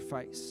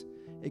sacrifice.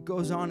 It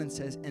goes on and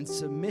says, and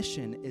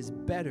submission is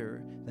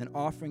better than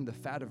offering the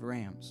fat of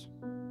rams.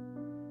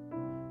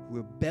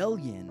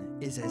 Rebellion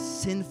is as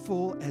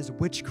sinful as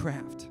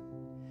witchcraft,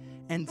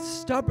 and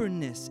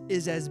stubbornness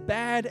is as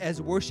bad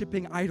as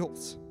worshiping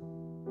idols.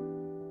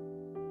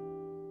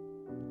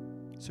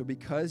 So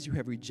because you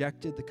have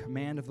rejected the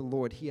command of the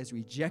Lord, he has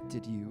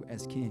rejected you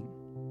as king.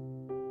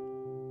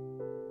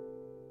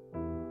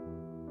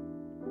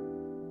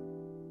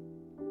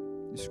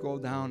 You scroll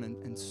down,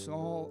 and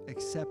Saul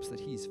accepts that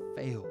he's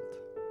failed.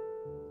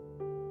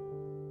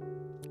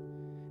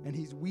 And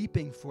he's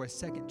weeping for a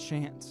second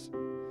chance.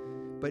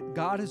 But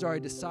God has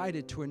already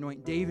decided to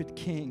anoint David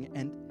king,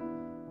 and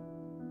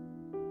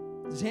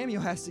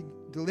Samuel has to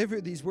deliver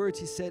these words.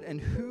 He said,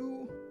 and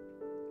who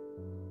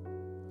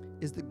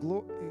is the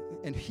glory?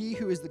 And he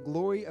who is the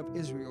glory of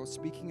Israel,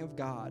 speaking of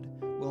God,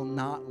 will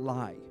not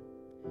lie,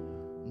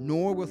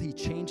 nor will he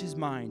change his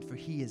mind, for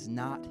he is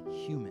not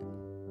human.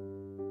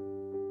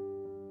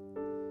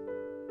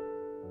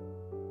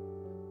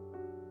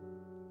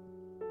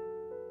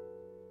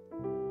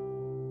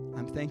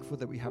 I'm thankful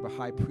that we have a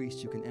high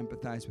priest who can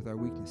empathize with our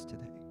weakness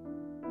today.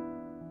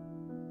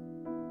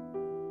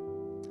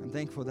 I'm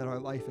thankful that our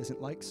life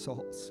isn't like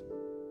Saul's,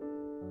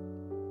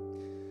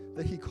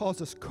 that he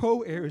calls us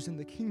co-heirs in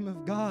the kingdom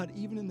of God,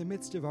 even in the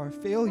midst of our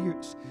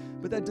failures.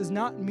 But that does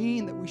not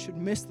mean that we should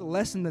miss the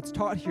lesson that's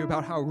taught here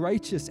about how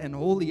righteous and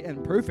holy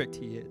and perfect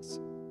he is.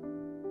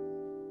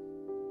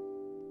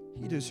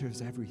 He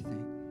deserves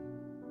everything.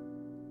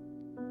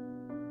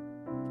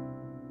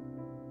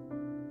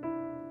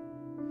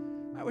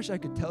 I wish I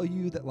could tell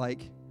you that,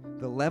 like,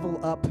 the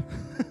level up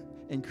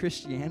in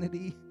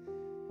Christianity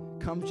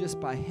comes just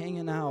by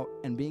hanging out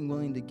and being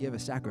willing to give a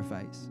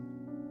sacrifice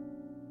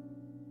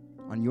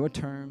on your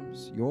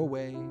terms, your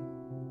way,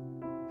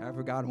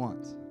 however God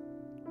wants.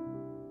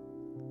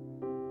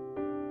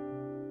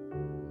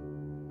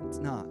 It's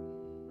not.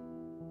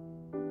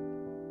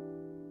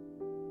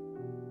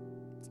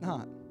 It's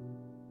not.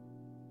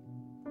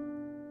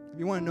 If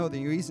you want to know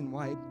the reason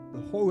why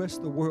the whole rest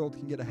of the world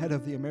can get ahead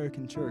of the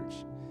American church,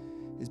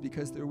 is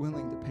because they're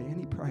willing to pay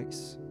any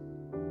price.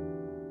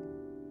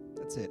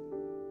 That's it.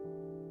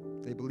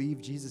 They believe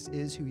Jesus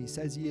is who he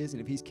says he is, and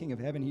if he's King of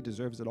heaven, he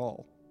deserves it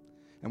all.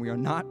 And we are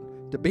not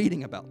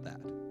debating about that.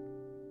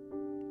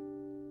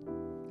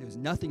 There's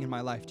nothing in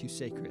my life too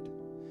sacred.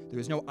 There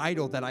is no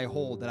idol that I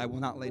hold that I will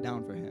not lay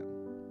down for him.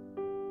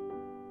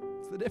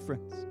 It's the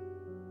difference.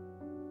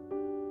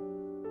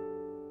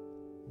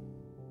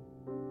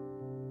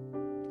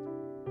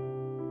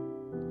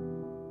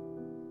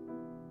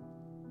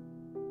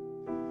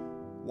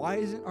 Why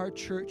isn't our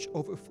church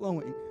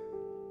overflowing?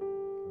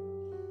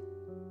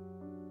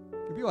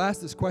 If people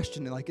ask this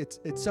question, like it's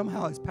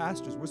somehow as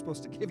pastors, we're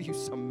supposed to give you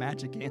some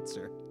magic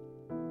answer.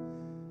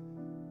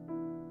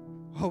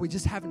 Oh, we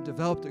just haven't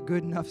developed a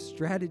good enough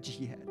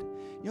strategy yet.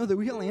 You know, the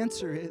real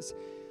answer is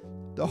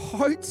the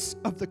hearts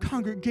of the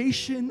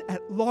congregation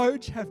at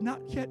large have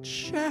not yet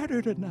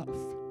shattered enough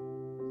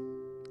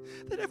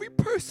that every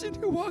person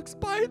who walks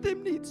by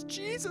them needs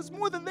Jesus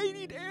more than they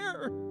need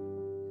air.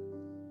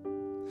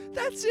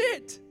 That's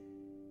it.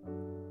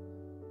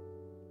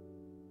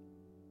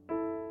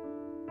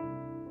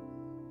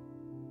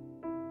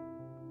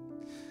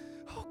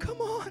 Oh, come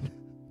on.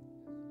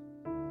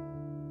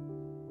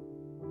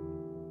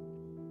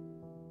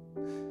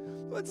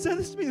 Lord said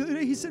this to me the other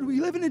day. He said, we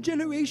live in a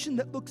generation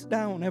that looks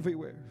down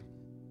everywhere.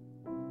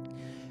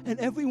 And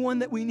everyone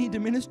that we need to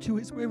minister to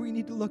is where we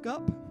need to look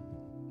up.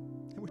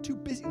 And we're too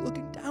busy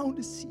looking down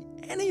to see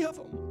any of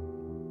them.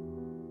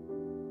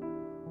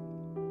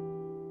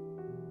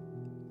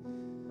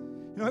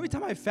 You know, every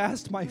time I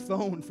fast my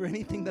phone for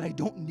anything that I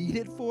don't need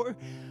it for,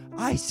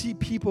 I see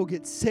people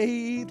get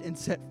saved and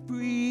set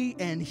free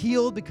and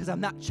healed because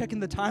I'm not checking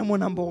the time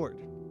when I'm bored.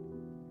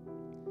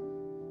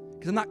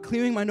 Because I'm not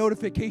clearing my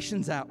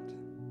notifications out.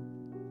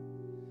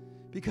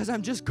 Because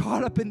I'm just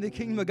caught up in the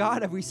kingdom of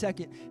God every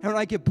second. And when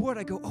I get bored,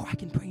 I go, oh, I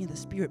can pray in the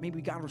Spirit.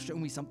 Maybe God will show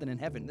me something in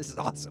heaven. This is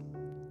awesome.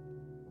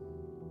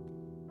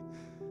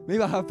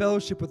 Maybe I'll have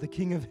fellowship with the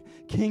King of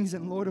Kings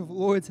and Lord of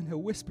Lords, and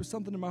he'll whisper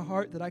something in my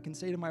heart that I can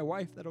say to my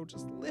wife that'll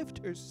just lift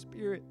her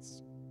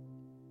spirits.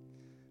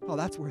 Oh,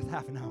 that's worth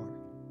half an hour.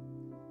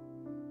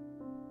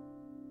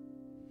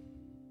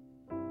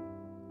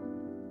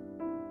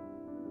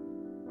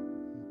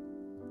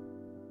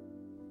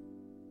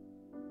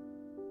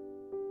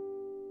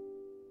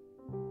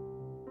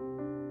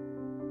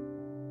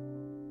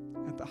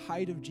 At the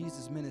height of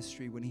Jesus'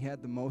 ministry, when he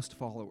had the most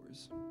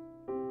followers,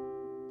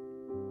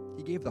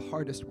 he gave the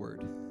hardest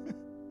word.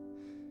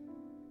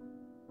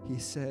 He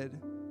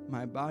said,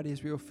 my body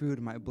is real food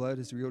and my blood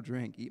is real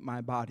drink. Eat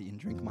my body and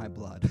drink my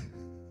blood.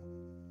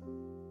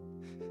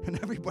 And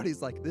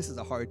everybody's like, this is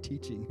a hard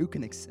teaching. Who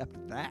can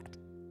accept that?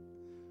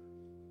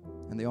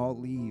 And they all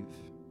leave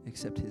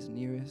except his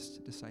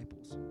nearest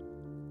disciples.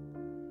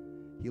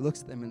 He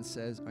looks at them and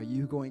says, are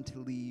you going to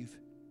leave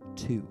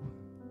too?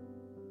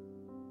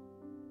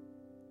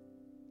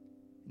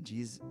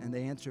 And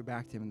they answer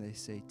back to him and they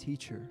say,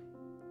 teacher,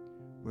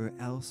 where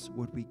else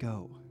would we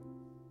go?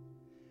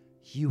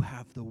 You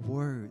have the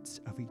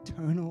words of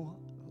eternal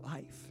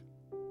life.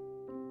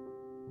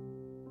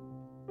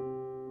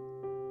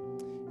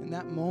 In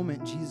that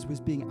moment, Jesus was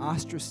being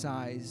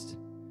ostracized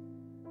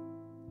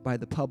by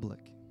the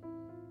public.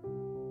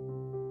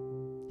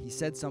 He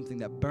said something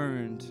that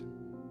burned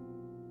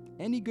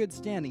any good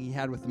standing he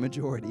had with the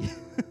majority.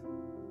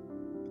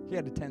 He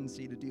had a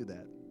tendency to do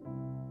that.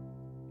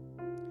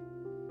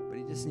 But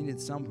he just needed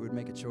some who would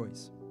make a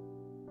choice.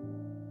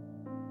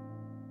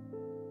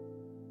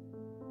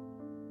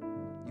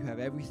 You have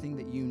everything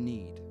that you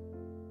need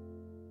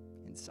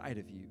inside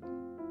of you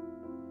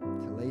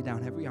to lay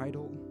down every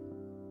idol,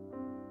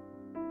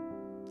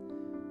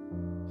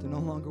 to no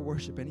longer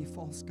worship any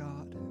false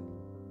god,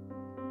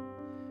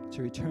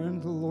 to return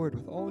to the Lord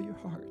with all your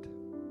heart,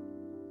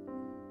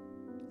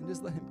 and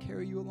just let him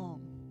carry you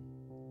along.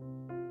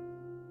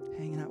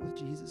 Hanging out with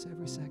Jesus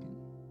every second.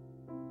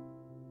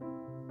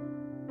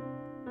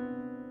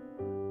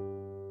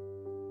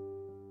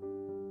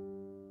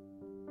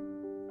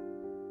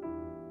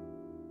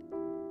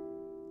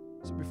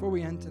 So before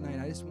we end tonight,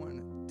 I just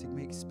want to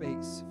make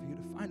space for you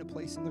to find a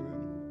place in the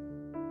room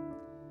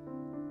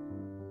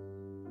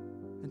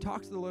and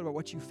talk to the Lord about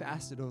what you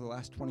fasted over the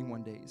last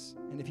 21 days.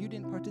 And if you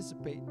didn't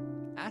participate,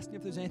 ask him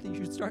if there's anything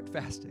you should start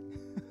fasting.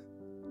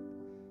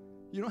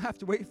 You don't have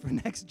to wait for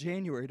next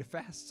January to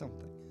fast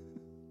something.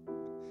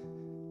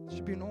 It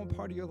should be a normal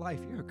part of your life.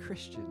 You're a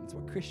Christian. It's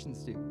what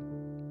Christians do.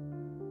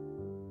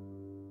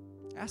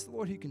 Ask the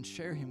Lord who you can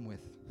share him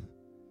with.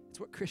 It's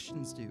what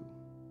Christians do.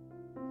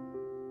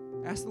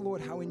 Ask the Lord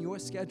how in your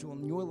schedule,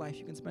 in your life,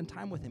 you can spend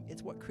time with him.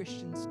 It's what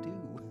Christians do.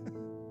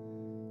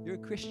 You're a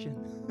Christian.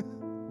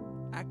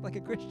 Act like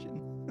a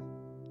Christian.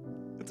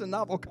 It's a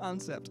novel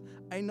concept.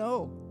 I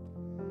know.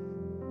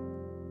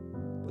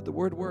 But the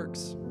word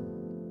works.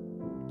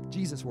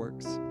 Jesus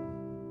works.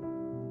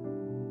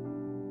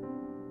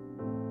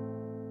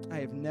 I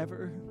have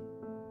never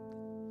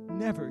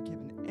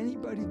given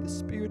anybody the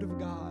Spirit of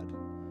God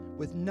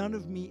with none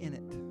of me in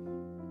it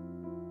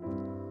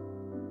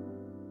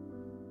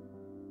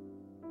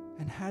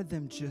and had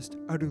them just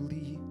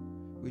utterly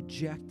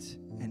reject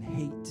and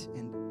hate.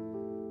 And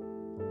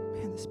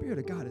man, the Spirit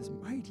of God is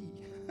mighty.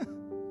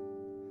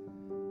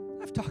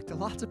 I've talked to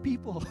lots of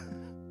people.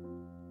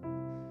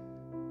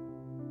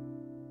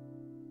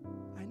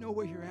 I know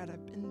where you're at.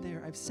 I've been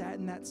there. I've sat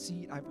in that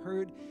seat. I've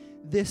heard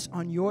this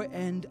on your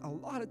end a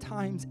lot of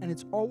times, and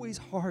it's always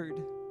hard.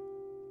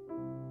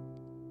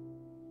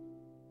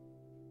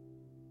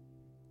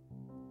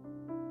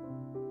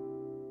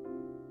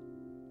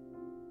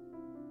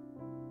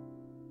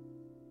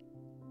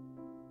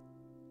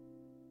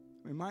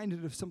 I'm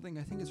reminded of something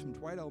I think is from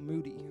Dwight L.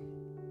 Moody.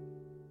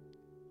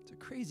 It's a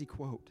crazy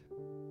quote.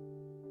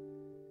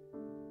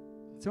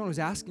 Someone was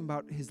asking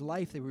about his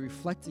life. They were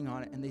reflecting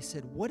on it, and they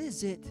said, what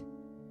is it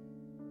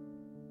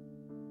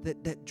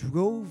that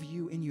drove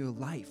you in your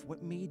life?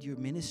 What made your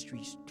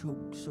ministry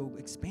so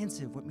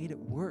expansive? What made it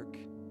work?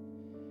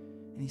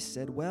 And he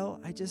said, well,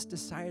 I just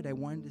decided I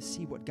wanted to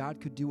see what God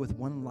could do with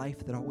one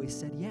life that always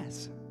said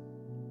yes.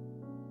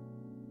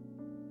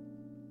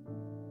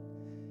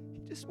 He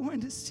just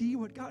wanted to see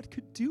what God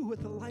could do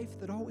with a life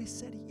that always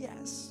said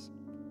yes.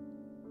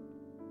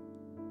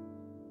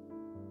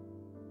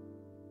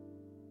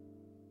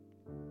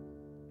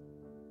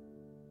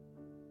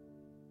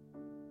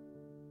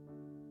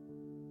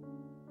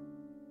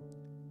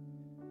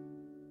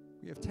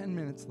 We have 10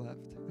 minutes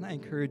left, and I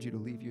encourage you to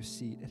leave your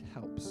seat. It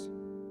helps.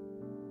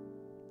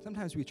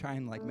 Sometimes we try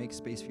and make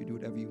space for you to do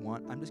whatever you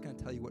want. I'm just going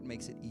to tell you what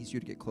makes it easier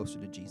to get closer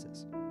to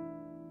Jesus.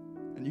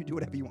 And you do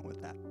whatever you want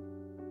with that.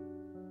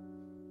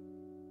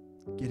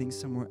 Getting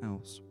somewhere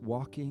else,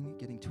 walking,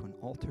 getting to an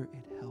altar,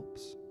 it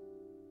helps.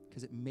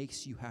 Because it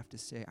makes you have to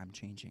say, I'm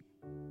changing.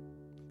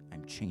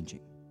 I'm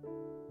changing.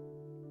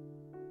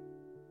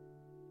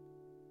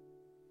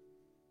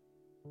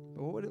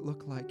 But what would it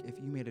look like if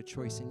you made a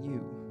choice in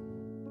you?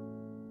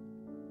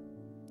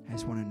 I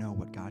just want to know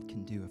what God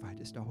can do if I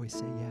just always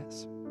say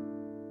yes.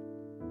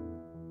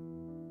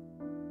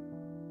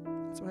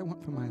 That's what I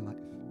want for my life.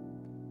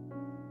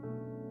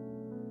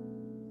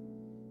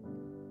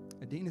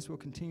 Adinas will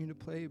continue to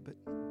play, but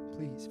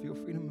please feel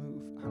free to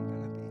move. I'm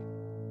going to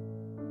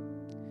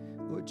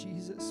be. Lord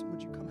Jesus,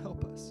 would you come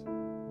help us?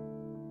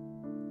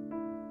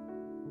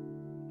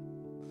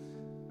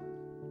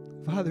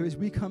 Father, as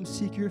we come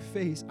seek your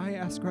face, I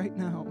ask right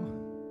now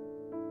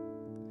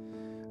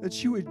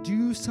that you would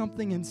do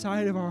something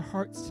inside of our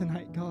hearts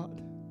tonight,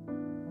 God,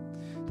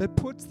 that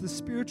puts the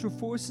spiritual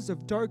forces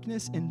of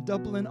darkness in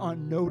Dublin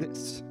on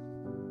notice.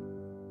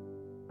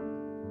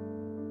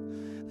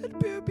 That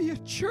there be a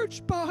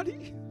church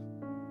body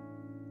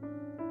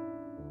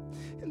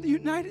in the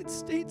United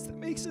States that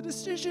makes a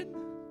decision.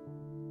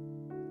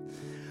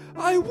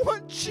 I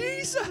want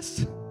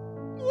Jesus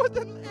more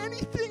than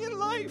anything in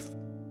life.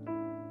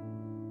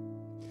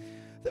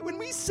 That when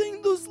we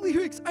sing those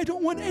lyrics, I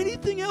don't want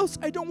anything else.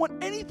 I don't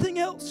want anything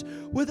else.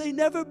 Will they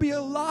never be a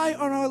lie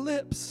on our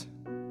lips?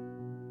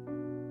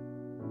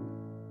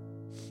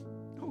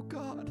 Oh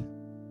God,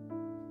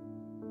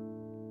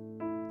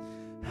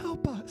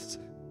 help us.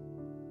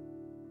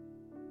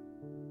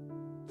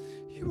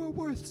 You are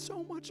worth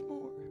so much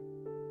more.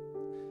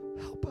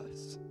 Help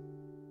us.